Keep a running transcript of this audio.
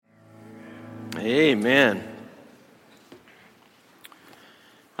Amen.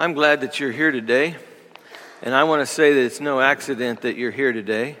 I'm glad that you're here today, and I want to say that it's no accident that you're here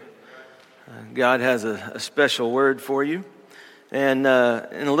today. God has a special word for you, and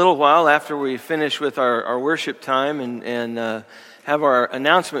in a little while after we finish with our worship time and have our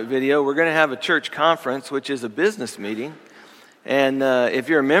announcement video, we're going to have a church conference, which is a business meeting. And if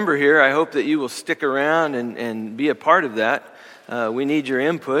you're a member here, I hope that you will stick around and be a part of that. We need your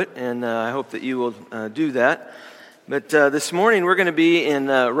input, and I hope that you will do that. But this morning we're going to be in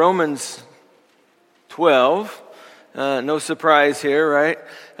Romans 12. No surprise here, right?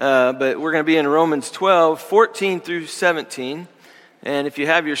 But we're going to be in Romans 12, 14 through 17. And if you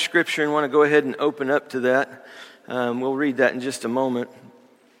have your scripture and want to go ahead and open up to that, we'll read that in just a moment.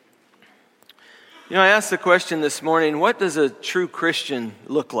 You know, I asked the question this morning, what does a true Christian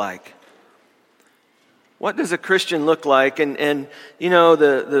look like? What does a Christian look like? And you know,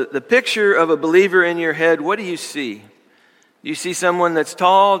 the picture of a believer in your head, what do you see? Do you see someone that's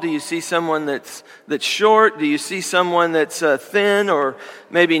tall? Do you see someone that's short? Do you see someone that's thin or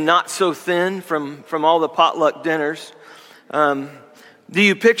maybe not so thin from all the potluck dinners? Do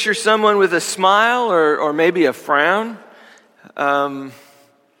you picture someone with a smile or maybe a frown?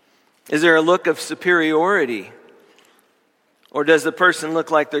 Is there a look of superiority? Or does the person look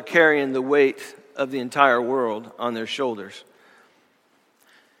like they're carrying the weight of the entire world on their shoulders?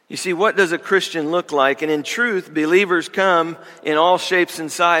 You see, what does a Christian look like? And in truth, believers come in all shapes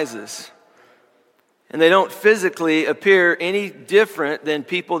and sizes. And they don't physically appear any different than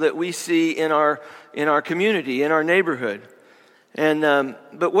people that we see in our community, in our neighborhood. And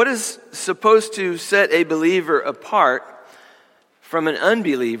but what is supposed to set a believer apart from an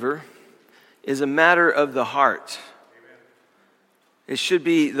unbeliever is a matter of the heart. It should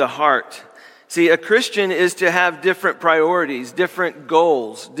be the heart. See, a Christian is to have different priorities, different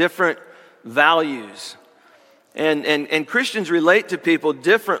goals, different values. And Christians relate to people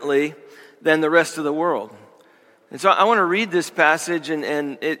differently than the rest of the world. And so I want to read this passage,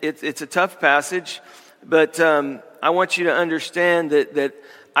 and it's a tough passage, but I want you to understand that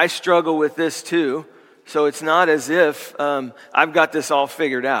I struggle with this too. So it's not as if I've got this all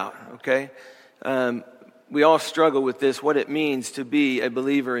figured out, okay? We all struggle with this, what it means to be a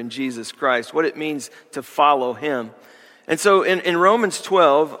believer in Jesus Christ, what it means to follow Him. And so in Romans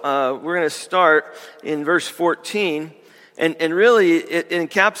 12, we're going to start in verse 14, and really it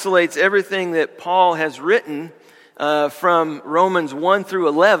encapsulates everything that Paul has written from Romans 1 through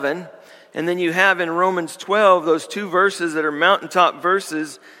 11, and then you have in Romans 12 those two verses that are mountaintop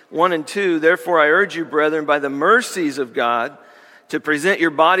verses, 1 and 2, "Therefore I urge you, brethren, by the mercies of God, to present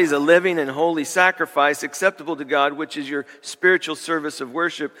your bodies a living and holy sacrifice acceptable to God, which is your spiritual service of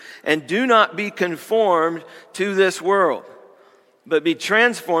worship. And do not be conformed to this world, but be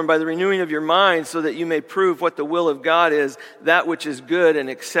transformed by the renewing of your mind, so that you may prove what the will of God is, that which is good and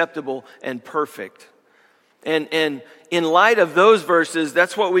acceptable and perfect." And in light of those verses,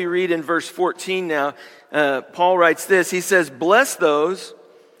 that's what we read in verse 14 now. Paul writes this. He says, "Bless those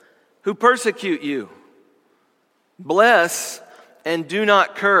who persecute you. Bless and do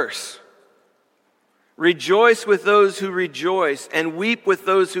not curse. Rejoice with those who rejoice, and weep with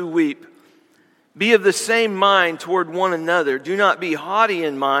those who weep. Be of the same mind toward one another. Do not be haughty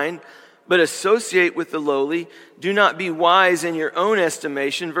in mind, but associate with the lowly. Do not be wise in your own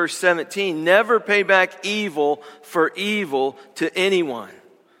estimation." Verse 17, "Never pay back evil for evil to anyone.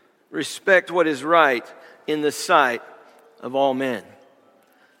 Respect what is right in the sight of all men."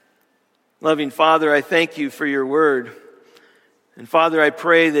 Loving Father, I thank you for your word. And Father, I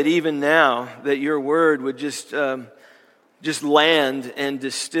pray that even now that your word would just land and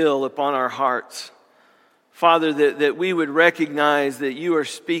distill upon our hearts. Father, that we would recognize that you are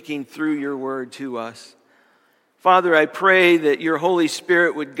speaking through your word to us. Father, I pray that your Holy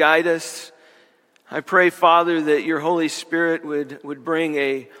Spirit would guide us. I pray, Father, that your Holy Spirit would bring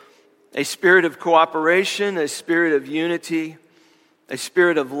a spirit of cooperation, a spirit of unity, a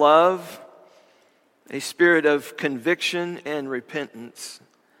spirit of love, a spirit of conviction and repentance.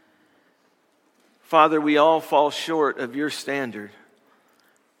 Father, we all fall short of your standard,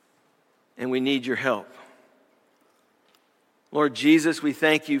 and we need your help. Lord Jesus, we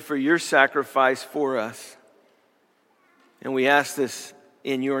thank you for your sacrifice for us, and we ask this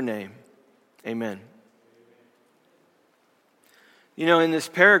in your name. Amen. You know, in this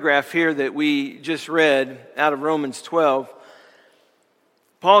paragraph here that we just read out of Romans 12,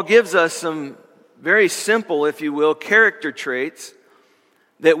 Paul gives us some very simple, if you will, character traits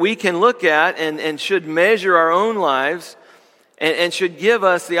that we can look at and should measure our own lives and should give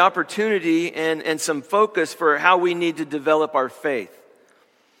us the opportunity and some focus for how we need to develop our faith.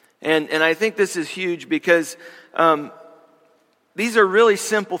 And I think this is huge because these are really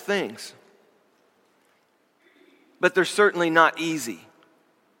simple things. But they're certainly not easy.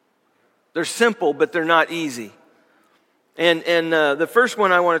 They're simple, but they're not easy. And the first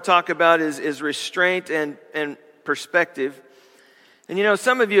one I want to talk about is restraint and perspective. And you know,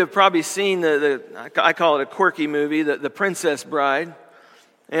 some of you have probably seen I call it a quirky movie, the Princess Bride.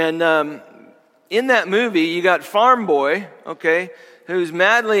 And in that movie, you got Farm Boy, okay, who's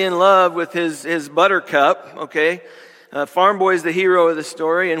madly in love with his Buttercup, okay. Farm Boy is the hero of the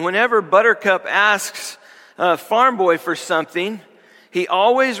story. And whenever Buttercup asks Farm Boy for something, he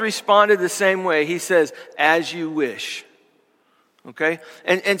always responded the same way. He says, "As you wish." Okay?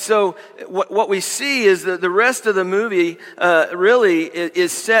 And so what we see is that the rest of the movie really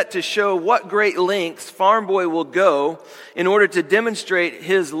is set to show what great lengths Farm Boy will go in order to demonstrate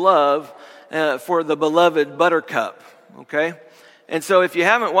his love for the beloved Buttercup. Okay? And so if you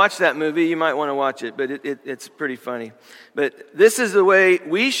haven't watched that movie, you might want to watch it, but it's pretty funny. But this is the way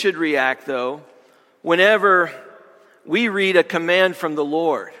we should react, though, whenever we read a command from the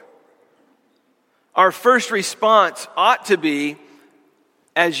Lord. Our first response ought to be,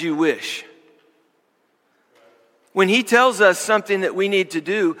 "As you wish." When He tells us something that we need to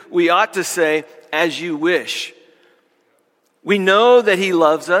do, we ought to say, "As you wish." We know that He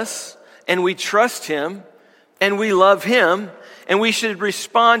loves us, and we trust Him, and we love Him, and we should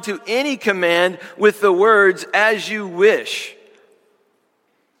respond to any command with the words, "As you wish."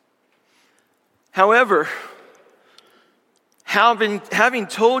 However, having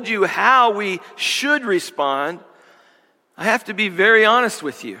told you how we should respond, I have to be very honest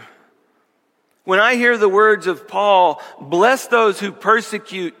with you. When I hear the words of Paul, "Bless those who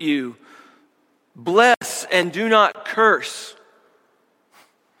persecute you, bless and do not curse,"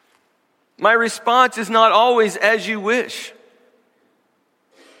 my response is not always "as you wish."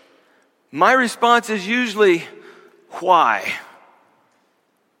 My response is usually, "Why?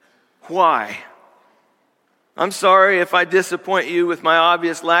 Why?" I'm sorry if I disappoint you with my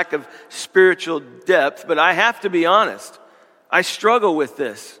obvious lack of spiritual depth, but I have to be honest. I struggle with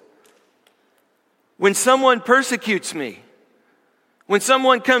this. When someone persecutes me, when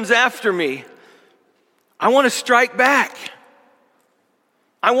someone comes after me, I want to strike back.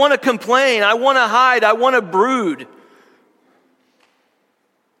 I want to complain. I want to hide. I want to brood.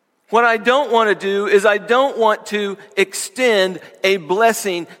 What I don't want to do is I don't want to extend a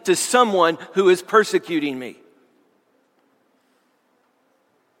blessing to someone who is persecuting me.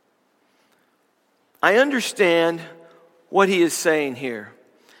 I understand what he is saying here.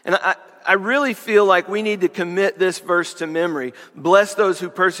 And I really feel like we need to commit this verse to memory. Bless those who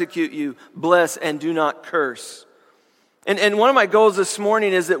persecute you. Bless and do not curse. And one of my goals this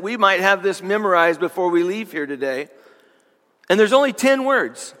morning is that we might have this memorized before we leave here today. And there's only 10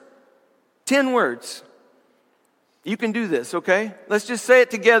 words. 10 words. You can do this, okay? Let's just say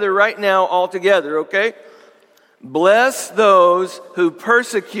it together right now, all together, okay? Bless those who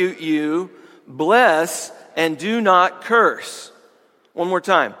persecute you. Bless and do not curse. One more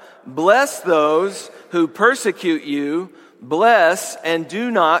time. Bless those who persecute you. Bless and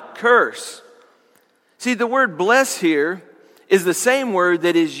do not curse. See, the word bless here is the same word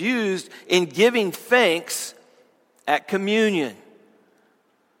that is used in giving thanks at communion.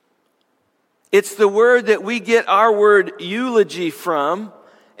 It's the word that we get our word eulogy from,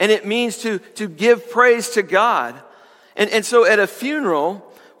 and it means to give praise to God. And so at a funeral,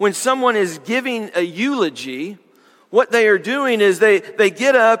 when someone is giving a eulogy, what they are doing is they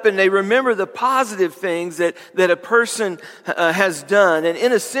get up and they remember the positive things that a person has done. And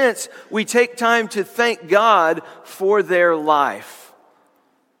in a sense, we take time to thank God for their life.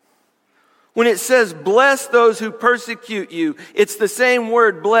 When it says, bless those who persecute you, it's the same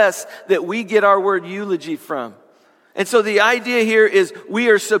word bless that we get our word eulogy from. And so the idea here is we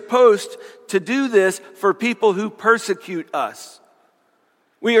are supposed to do this for people who persecute us.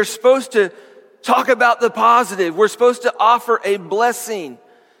 We are supposed to talk about the positive. We're supposed to offer a blessing,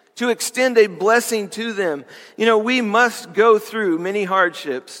 to extend a blessing to them. You know, we must go through many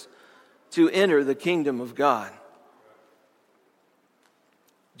hardships to enter the kingdom of God.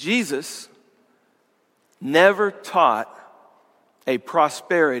 Jesus never taught a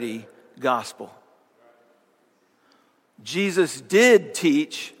prosperity gospel. Jesus did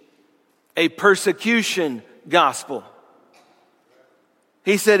teach a persecution gospel.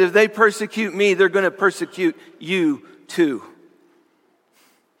 He said, if they persecute me, they're going to persecute you too.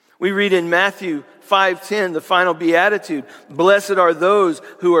 We read in Matthew 5:10, the final beatitude, blessed are those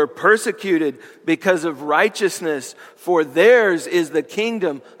who are persecuted because of righteousness, for theirs is the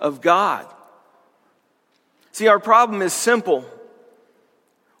kingdom of God. See, our problem is simple.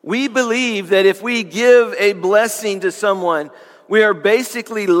 We believe that if we give a blessing to someone, we are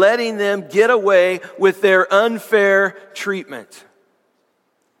basically letting them get away with their unfair treatment.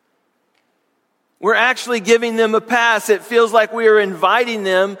 We're actually giving them a pass. It feels like we are inviting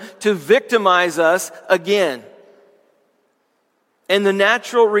them to victimize us again. And the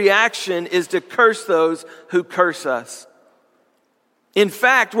natural reaction is to curse those who curse us. In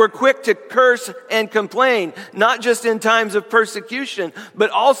fact, we're quick to curse and complain, not just in times of persecution, but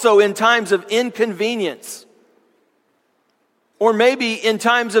also in times of inconvenience. Or maybe in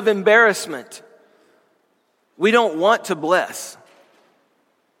times of embarrassment. We don't want to bless.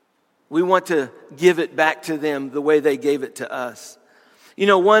 We want to give it back to them the way they gave it to us. You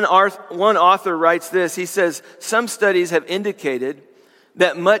know, one author writes this. He says, some studies have indicated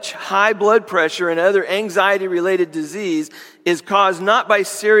that much high blood pressure and other anxiety-related disease is caused not by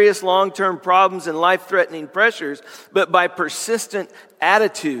serious long-term problems and life-threatening pressures, but by persistent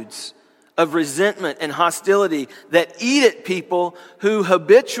attitudes of resentment and hostility that eat at people who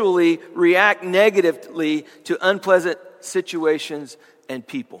habitually react negatively to unpleasant situations and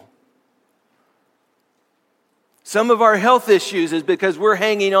people. Some of our health issues is because we're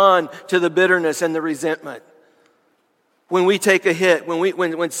hanging on to the bitterness and the resentment. When we take a hit,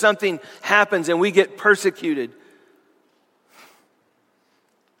 when something happens and we get persecuted.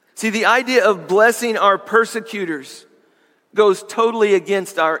 See, the idea of blessing our persecutors goes totally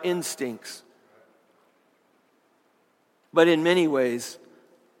against our instincts. But in many ways,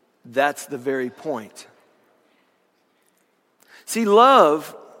 that's the very point. See,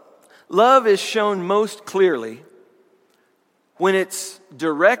 love is shown most clearly when it's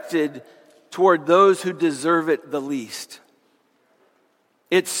directed toward those who deserve it the least.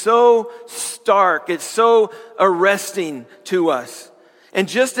 It's so stark, it's so arresting to us. And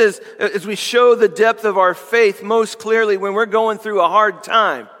just as we show the depth of our faith most clearly when we're going through a hard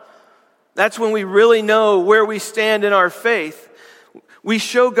time, that's when we really know where we stand in our faith. We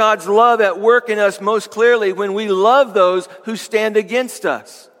show God's love at work in us most clearly when we love those who stand against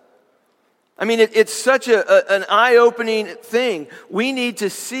us. I mean, it's such an eye-opening thing. We need to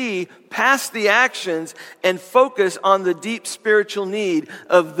see past the actions and focus on the deep spiritual need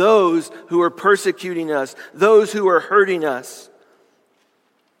of those who are persecuting us, those who are hurting us.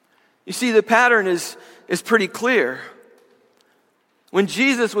 You see, the pattern is pretty clear. When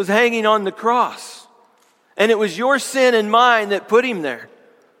Jesus was hanging on the cross, and it was your sin and mine that put him there.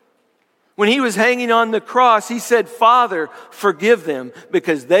 When he was hanging on the cross, he said, "Father, forgive them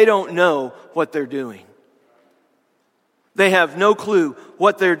because they don't know what they're doing." They have no clue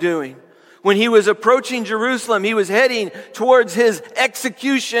what they're doing. When he was approaching Jerusalem, he was heading towards his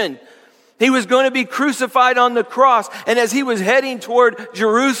execution. He was going to be crucified on the cross. And as he was heading toward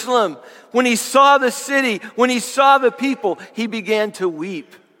Jerusalem, when he saw the city, when he saw the people, he began to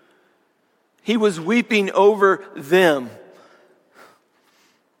weep. He was weeping over them.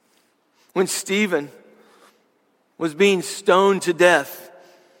 When Stephen was being stoned to death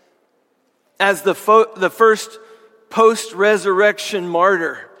as the first post-resurrection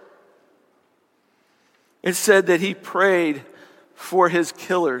martyr, it said that he prayed for his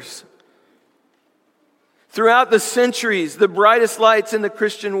killers. Throughout the centuries, the brightest lights in the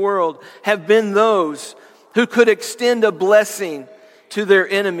Christian world have been those who could extend a blessing to their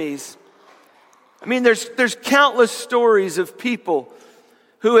enemies. I mean, there's countless stories of people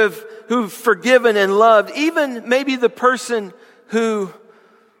who've forgiven and loved, even maybe the person who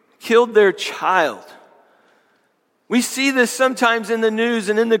killed their child. We see this sometimes in the news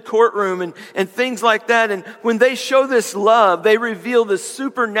and in the courtroom and things like that. And when they show this love, they reveal the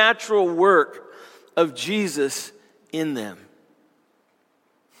supernatural work of Jesus in them.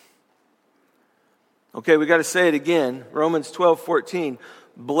 Okay, we got to say it again. Romans 12:14.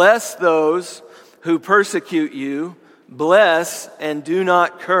 Bless those who persecute you. Bless and do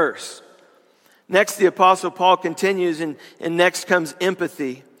not curse. Next, the Apostle Paul continues, and next comes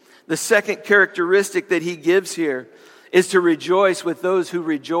empathy. The second characteristic that he gives here is to rejoice with those who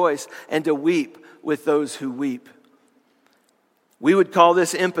rejoice and to weep with those who weep. We would call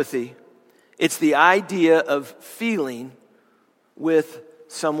this empathy. It's the idea of feeling with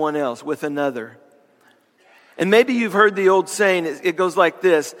someone else, with another. And maybe you've heard the old saying, it goes like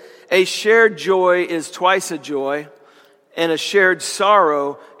this: a shared joy is twice a joy, and a shared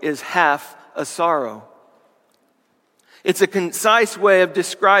sorrow is half a sorrow. It's a concise way of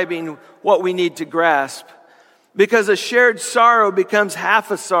describing what we need to grasp, because a shared sorrow becomes half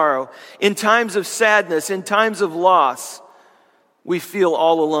a sorrow. In times of sadness, in times of loss, we feel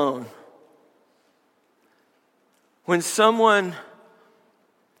all alone. When someone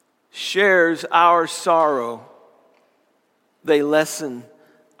shares our sorrow, they lessen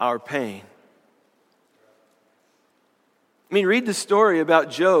our pain. I mean, read the story about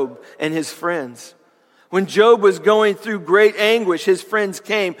Job and his friends. When Job was going through great anguish, his friends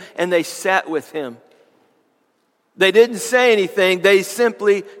came and they sat with him. They didn't say anything. They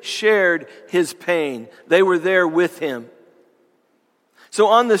simply shared his pain. They were there with him. So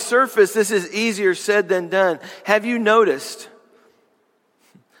on the surface, this is easier said than done. Have you noticed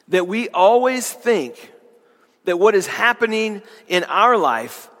that we always think that what is happening in our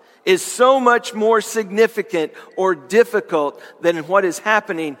life is so much more significant or difficult than what is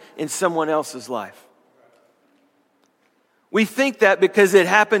happening in someone else's life? We think that because it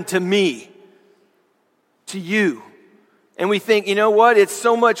happened to me, to you. And we think, you know what? It's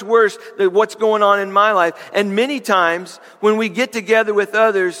so much worse than what's going on in my life. And many times when we get together with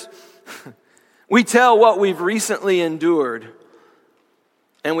others, we tell what we've recently endured.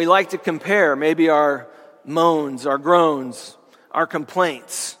 And we like to compare maybe our moans, our groans, our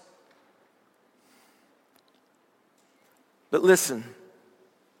complaints. But listen,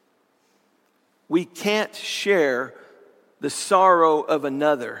 we can't share the sorrow of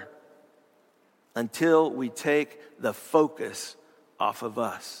another until we take the focus off of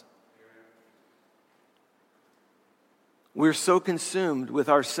us. We're so consumed with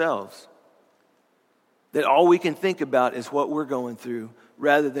ourselves that all we can think about is what we're going through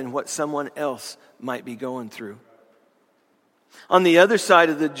rather than what someone else might be going through. On the other side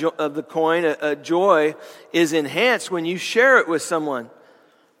of the coin, a joy is enhanced when you share it with someone.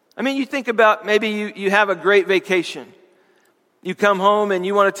 I mean, you think about maybe you have a great vacation. You come home and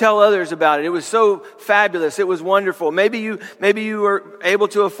you want to tell others about it. It was so fabulous. It was wonderful. Maybe you were able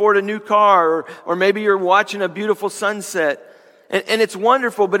to afford a new car, or maybe you're watching a beautiful sunset. And it's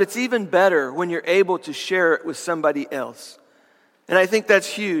wonderful, but it's even better when you're able to share it with somebody else. And I think that's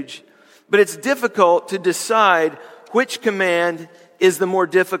huge. But it's difficult to decide which command is the more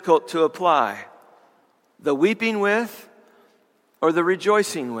difficult to apply. The weeping with or the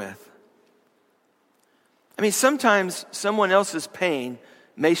rejoicing with. I mean, sometimes someone else's pain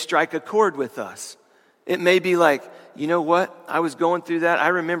may strike a chord with us. It may be like, you know what? I was going through that. I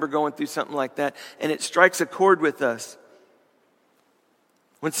remember going through something like that. And it strikes a chord with us.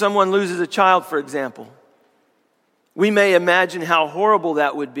 When someone loses a child, for example, we may imagine how horrible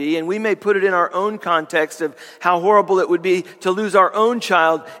that would be, and we may put it in our own context of how horrible it would be to lose our own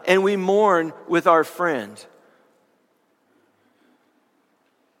child, and we mourn with our friend.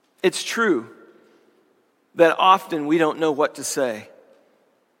 It's true that often we don't know what to say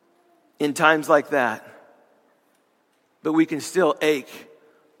in times like that, but we can still ache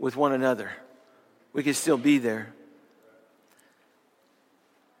with one another. We can still be there.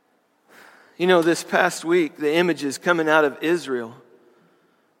 You know, this past week, the images coming out of Israel,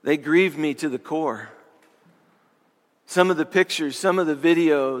 they grieved me to the core. Some of the pictures, some of the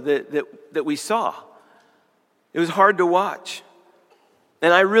video that we saw, it was hard to watch.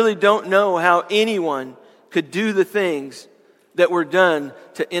 And I really don't know how anyone could do the things that were done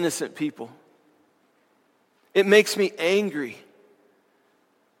to innocent people. It makes me angry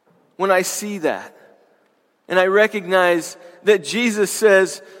when I see that. And I recognize that Jesus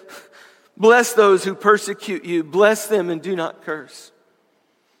says, bless those who persecute you. Bless them and do not curse.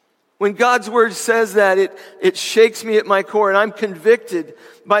 When God's word says that, it shakes me at my core. And I'm convicted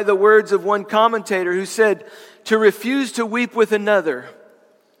by the words of one commentator who said, to refuse to weep with another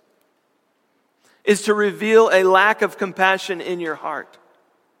is to reveal a lack of compassion in your heart.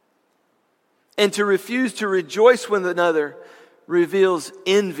 And to refuse to rejoice with another reveals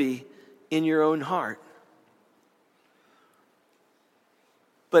envy in your own heart.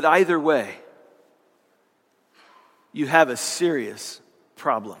 But either way, you have a serious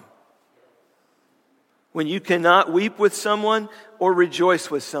problem. When you cannot weep with someone or rejoice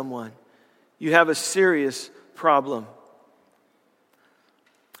with someone, you have a serious problem.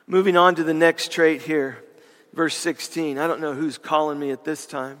 Moving on to the next trait here, verse 16. I don't know who's calling me at this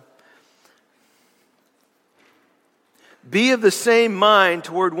time. Be of the same mind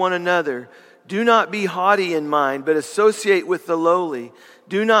toward one another. Do not be haughty in mind, but associate with the lowly.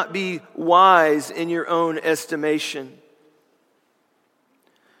 Do not be wise in your own estimation.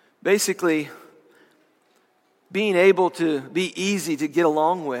 Basically, being able to be easy to get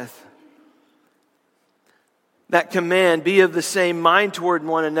along with. That command, be of the same mind toward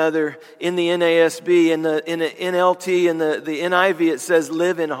one another, in the NASB, in the NLT, and the NIV, it says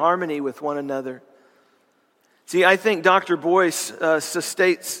live in harmony with one another. See, I think Dr. Boyce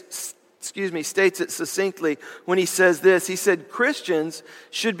states it succinctly when he says this. He said, Christians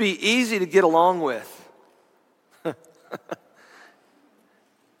should be easy to get along with.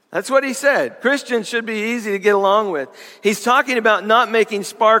 That's what he said. Christians should be easy to get along with. He's talking about not making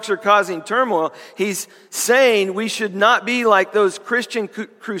sparks or causing turmoil. He's saying we should not be like those Christian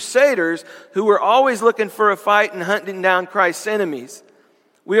crusaders who were always looking for a fight and hunting down Christ's enemies.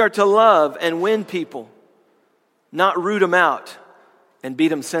 We are to love and win people, not root them out and beat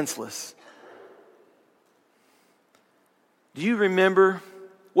them senseless. Do you remember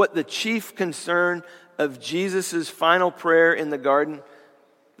what the chief concern of Jesus' final prayer in the garden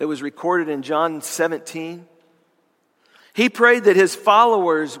that was recorded in John 17? He prayed that his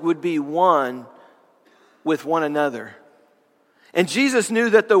followers would be one with one another. And Jesus knew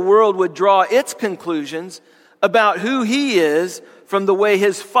that the world would draw its conclusions about who he is from the way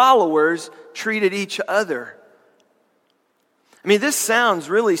his followers treated each other. I mean, this sounds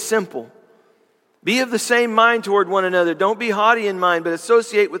really simple. Be of the same mind toward one another. Don't be haughty in mind, but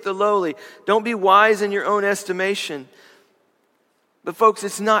associate with the lowly. Don't be wise in your own estimation. But folks,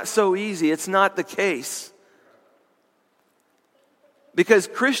 it's not so easy. It's not the case. Because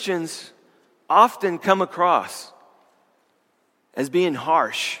Christians often come across as being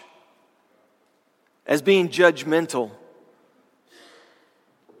harsh, as being judgmental,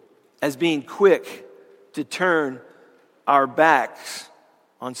 as being quick to turn our backs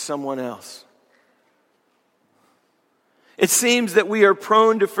on someone else. It seems that we are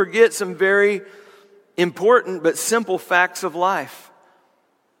prone to forget some very important but simple facts of life.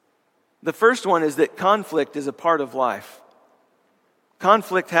 The first one is that conflict is a part of life.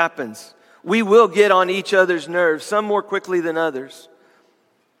 Conflict happens. We will get on each other's nerves, some more quickly than others.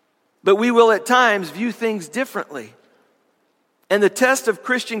 But we will at times view things differently. And the test of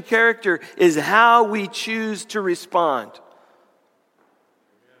Christian character is how we choose to respond.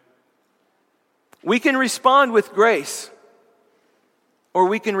 We can respond with grace, or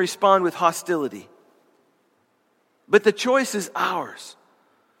we can respond with hostility. But the choice is ours.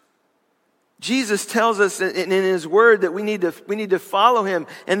 Jesus tells us in his word that we need to follow him,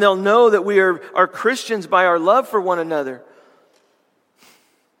 and they'll know that we are Christians by our love for one another.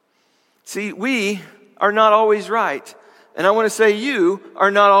 See, we are not always right. And I want to say you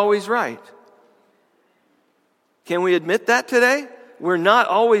are not always right. Can we admit that today? We're not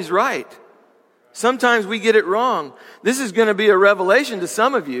always right. Sometimes we get it wrong. This is going to be a revelation to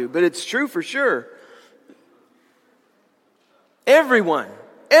some of you, but it's true for sure. Everyone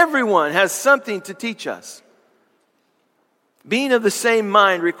has something to teach us. Being of the same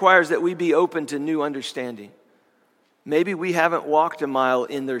mind requires that we be open to new understanding. Maybe we haven't walked a mile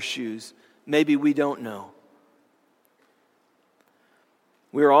in their shoes. Maybe we don't know.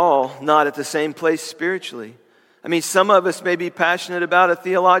 We're all not at the same place spiritually. I mean, some of us may be passionate about a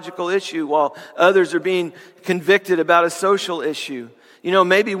theological issue while others are being convicted about a social issue. You know,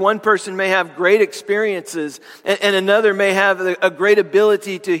 maybe one person may have great experiences and another may have a great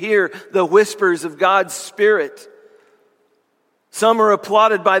ability to hear the whispers of God's Spirit. Some are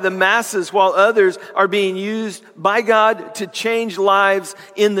applauded by the masses while others are being used by God to change lives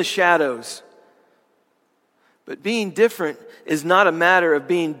in the shadows. But being different is not a matter of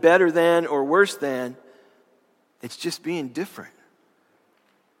being better than or worse than. It's just being different.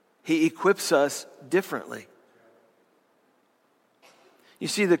 He equips us differently. You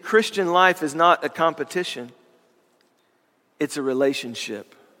see, the Christian life is not a competition. It's a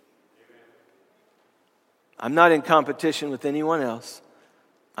relationship. I'm not in competition with anyone else.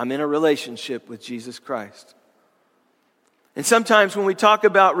 I'm in a relationship with Jesus Christ. And sometimes when we talk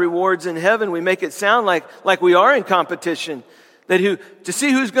about rewards in heaven, we make it sound like we are in competition. To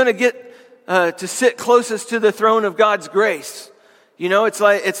see who's going to get to sit closest to the throne of God's grace. You know, it's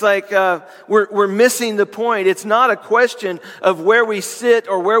like we're missing the point. It's not a question of where we sit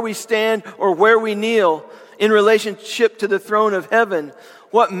or where we stand or where we kneel in relationship to the throne of heaven.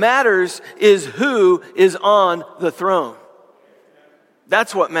 What matters is who is on the throne.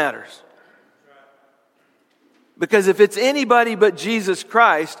 That's what matters. Because if it's anybody but Jesus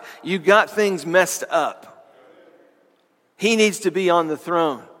Christ, you got things messed up. He needs to be on the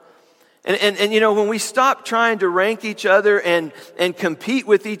throne. And you know, when we stop trying to rank each other and compete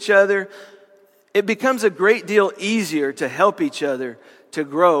with each other, it becomes a great deal easier to help each other to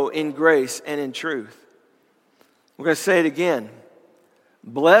grow in grace and in truth. We're going to say it again.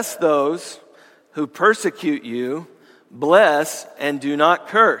 Bless those who persecute you. Bless and do not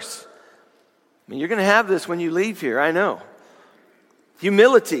curse. I mean, you're going to have this when you leave here, I know.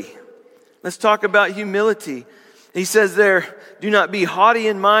 Humility. Let's talk about humility. He says there, do not be haughty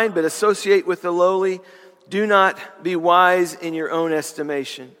in mind, but associate with the lowly. Do not be wise in your own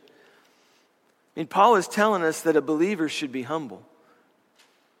estimation. I mean, Paul is telling us that a believer should be humble.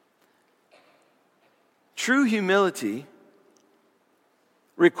 True humility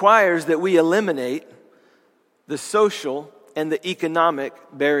requires that we eliminate the social and the economic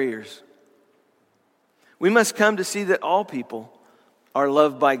barriers. We must come to see that all people are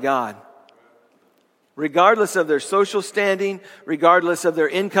loved by God, regardless of their social standing, regardless of their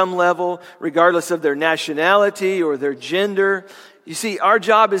income level, regardless of their nationality or their gender. You see, our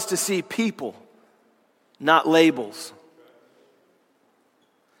job is to see people, not labels.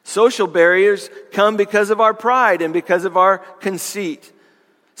 Social barriers come because of our pride and because of our conceit.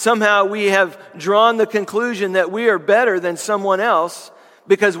 Somehow we have drawn the conclusion that we are better than someone else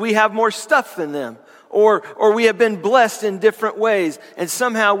because we have more stuff than them. Or we have been blessed in different ways, and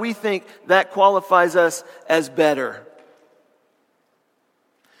somehow we think that qualifies us as better.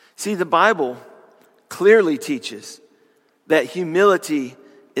 See, the Bible clearly teaches that humility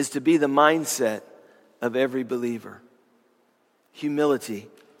is to be the mindset of every believer. Humility.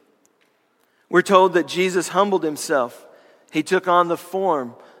 We're told that Jesus humbled himself. He took on the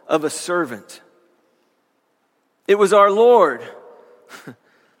form of a servant. It was our Lord,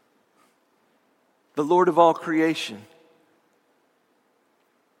 the Lord of all creation,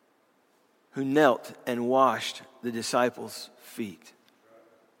 who knelt and washed the disciples' feet.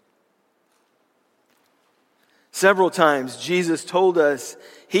 Several times Jesus told us,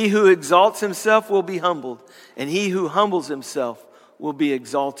 "He who exalts himself will be humbled, and he who humbles himself will be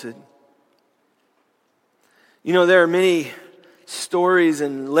exalted." You know, there are many stories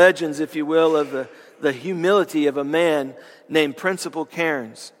and legends, if you will, of the humility of a man named Principal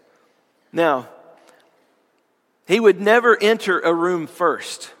Cairns. Now, he would never enter a room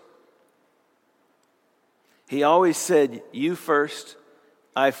first. He always said, "You first,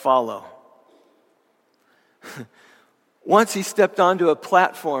 I follow." Once he stepped onto a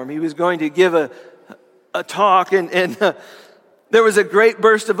platform. He was going to give a talk, and there was a great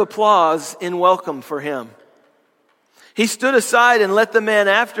burst of applause in welcome for him. He stood aside and let the man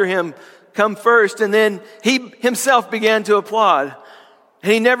after him come first, and then he himself began to applaud.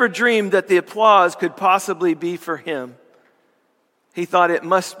 And he never dreamed that the applause could possibly be for him. He thought it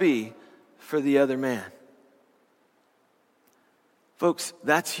must be for the other man. Folks,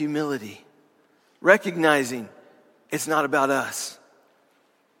 that's humility. Recognizing it's not about us.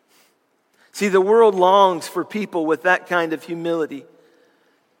 See, the world longs for people with that kind of humility.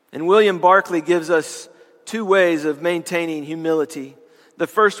 And William Barclay gives us two ways of maintaining humility. The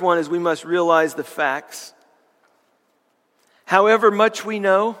first one is we must realize the facts. However much we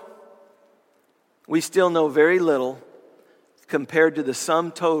know, we still know very little compared to the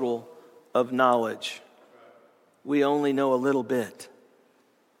sum total of knowledge. We only know a little bit.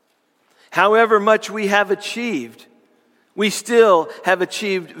 However much we have achieved, we still have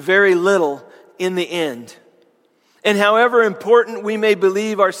achieved very little in the end. And however important we may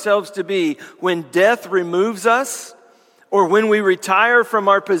believe ourselves to be, when death removes us or when we retire from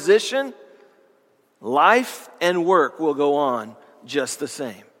our position, life and work will go on just the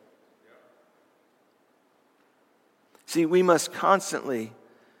same. See, we must constantly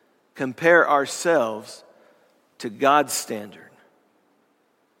compare ourselves to God's standard,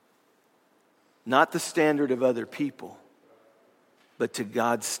 not the standard of other people, but to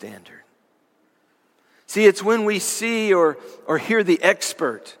God's standard. See, it's when we see or hear the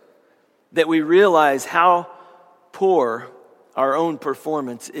expert that we realize how poor our own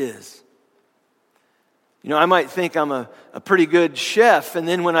performance is. You know, I might think I'm a pretty good chef, and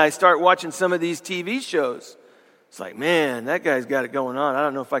then when I start watching some of these TV shows, it's like, man, that guy's got it going on. I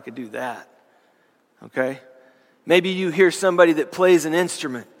don't know if I could do that. Okay? Maybe you hear somebody that plays an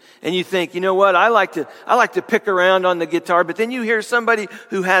instrument, and you think, you know what, I like to pick around on the guitar, but then you hear somebody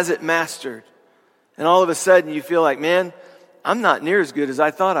who has it mastered. And all of a sudden you feel like, man, I'm not near as good as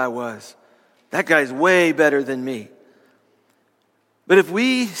I thought I was. That guy's way better than me. But if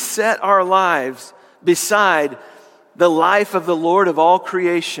we set our lives beside the life of the Lord of all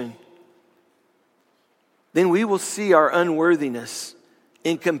creation, then we will see our unworthiness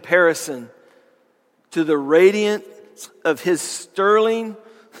in comparison to the radiance of His sterling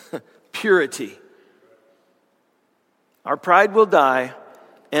purity. Our pride will die,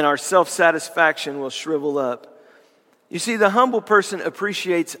 and our self-satisfaction will shrivel up. You see, the humble person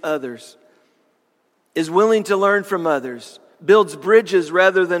appreciates others, is willing to learn from others, builds bridges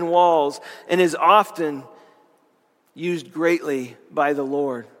rather than walls, and is often used greatly by the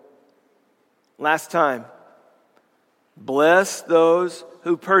Lord. Last time, bless those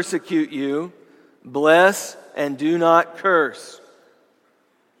who persecute you, bless and do not curse.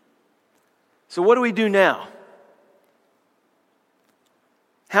 So what do we do now?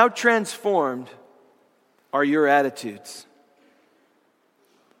 How transformed are your attitudes?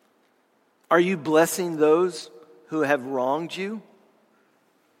 Are you blessing those who have wronged you?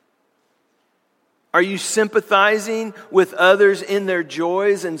 Are you sympathizing with others in their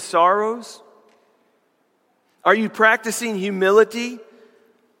joys and sorrows? Are you practicing humility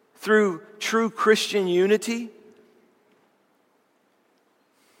through true Christian unity?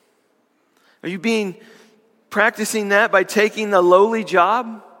 Are you practicing that by taking the lowly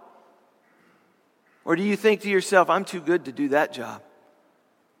job? Or do you think to yourself, I'm too good to do that job?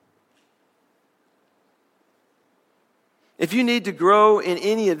 If you need to grow in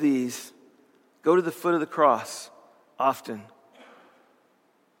any of these, go to the foot of the cross often,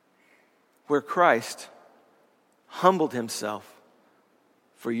 where Christ humbled himself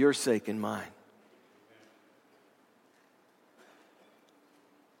for your sake and mine.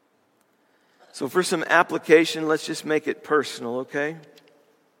 So for some application, let's just make it personal, okay?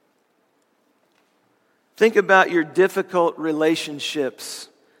 Think about your difficult relationships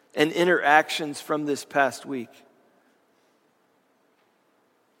and interactions from this past week.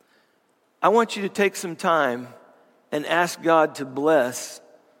 I want you to take some time and ask God to bless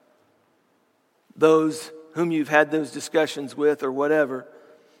those whom you've had those discussions with or whatever,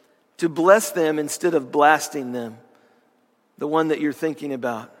 to bless them instead of blasting them, the one that you're thinking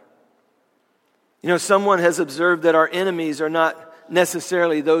about. You know, someone has observed that our enemies are not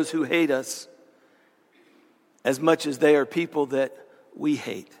necessarily those who hate us as much as they are people that we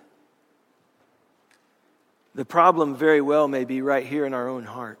hate. The problem very well may be right here in our own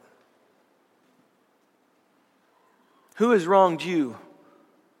heart. Who has wronged you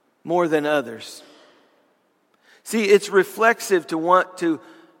more than others? See, it's reflexive to want to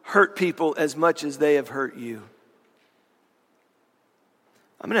hurt people as much as they have hurt you.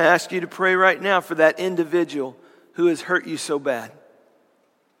 I'm going to ask you to pray right now for that individual who has hurt you so bad.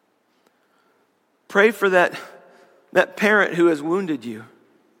 Pray for that parent who has wounded you.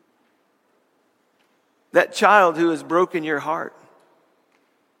 That child who has broken your heart.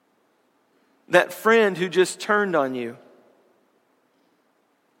 That friend who just turned on you.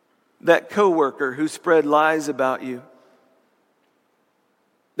 That coworker who spread lies about you.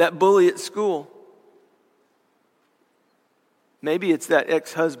 That bully at school. Maybe it's that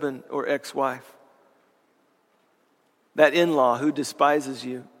ex-husband or ex-wife. That in-law who despises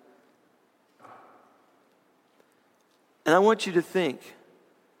you. And I want you to think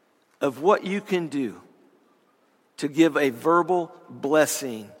of what you can do to give a verbal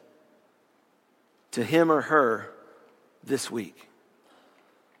blessing to him or her this week.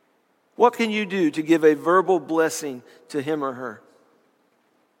 What can you do to give a verbal blessing to him or her?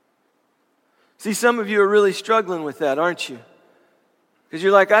 See, some of you are really struggling with that, aren't you? Because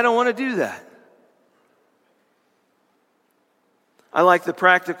you're like, I don't want to do that. I like the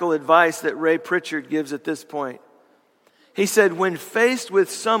practical advice that Ray Pritchard gives at this point. He said, when faced with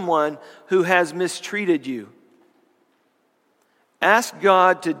someone who has mistreated you, ask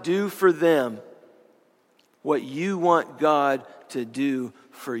God to do for them what you want God to do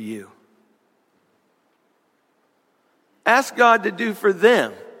for you. Ask God to do for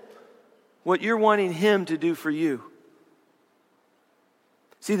them what you're wanting Him to do for you.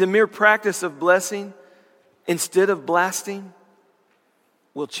 See, the mere practice of blessing instead of blasting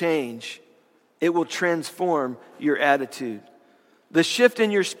will change. It will transform your attitude. The shift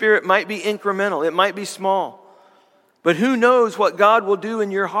in your spirit might be incremental. It might be small. But who knows what God will do in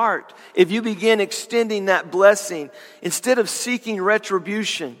your heart if you begin extending that blessing instead of seeking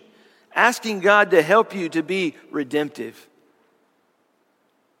retribution, asking God to help you to be redemptive.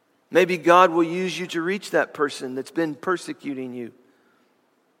 Maybe God will use you to reach that person that's been persecuting you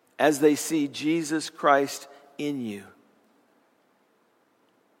as they see Jesus Christ in you.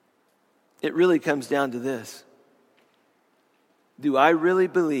 It really comes down to this. Do I really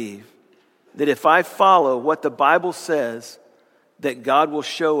believe that if I follow what the Bible says, that God will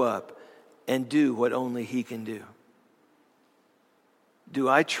show up and do what only He can do? Do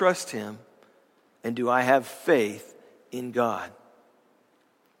I trust Him, and do I have faith in God?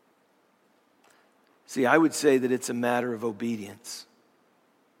 See, I would say that it's a matter of obedience.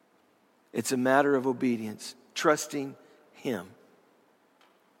 It's a matter of obedience, trusting Him.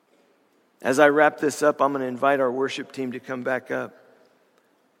 As I wrap this up, I'm going to invite our worship team to come back up.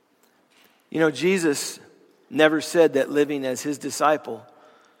 You know, Jesus never said that living as His disciple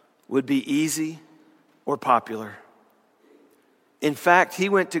would be easy or popular. In fact, He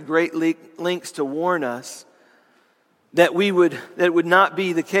went to great lengths to warn us that it would not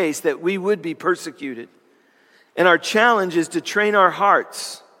be the case, that we would be persecuted. And our challenge is to train our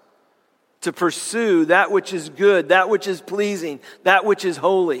hearts to pursue that which is good, that which is pleasing, that which is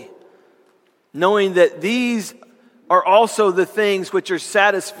holy, knowing that these are also the things which are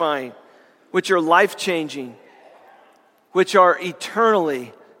satisfying, which are life-changing, which are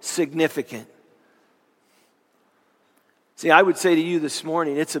eternally significant. See, I would say to you this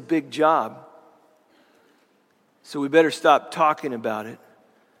morning, it's a big job. So we better stop talking about it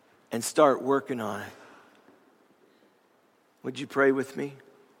and start working on it. Would you pray with me?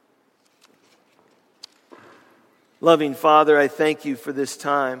 Loving Father, I thank you for this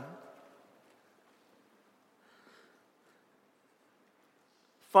time.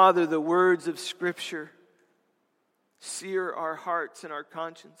 Father, the words of Scripture sear our hearts and our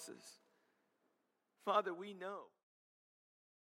consciences. Father, we know